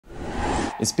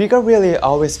Is bigger really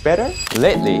always better?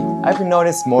 Lately, I've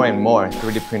noticed more and more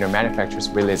 3D printer manufacturers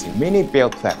releasing mini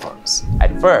build platforms.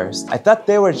 At first, I thought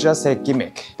they were just a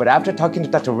gimmick, but after talking to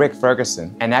Dr.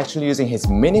 Ferguson and actually using his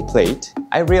mini plate,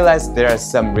 I realized there are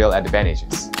some real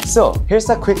advantages. So here's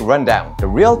a quick rundown, the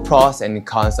real pros and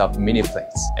cons of mini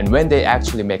plates, and when they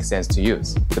actually make sense to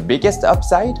use. The biggest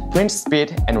upside? Print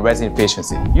speed and resin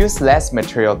efficiency. Use less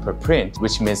material per print,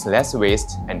 which means less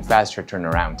waste and faster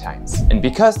turnaround times. And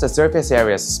because the surface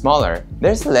area is smaller,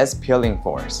 there's less peeling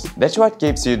force. That's what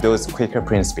gives you those quicker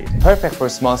print speed. Perfect for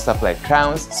small stuff like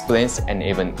crowns, splints, and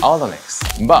even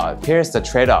autonex. But here's the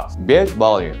trade-off. Build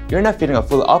volume. You're not fitting a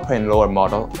full upper and lower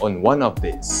model on one of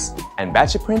these. And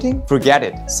batch printing? Forget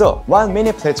it. So, while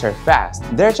mini plates are fast,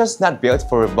 they're just not built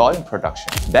for volume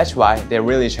production. That's why they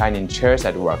really shine in chairs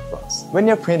at workflows. When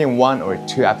you're printing 1 or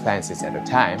 2 appliances at a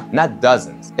time, not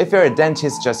dozens. If you're a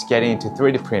dentist just getting into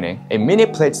 3D printing, a mini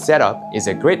plate setup is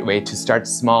a great way to start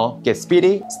small, get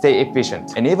speedy, stay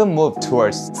efficient, and even move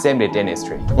towards same-day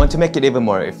dentistry. Want to make it even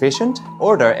more efficient?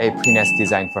 Order a pre-nest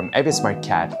design from EverySmart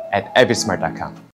CAD at everysmart.com.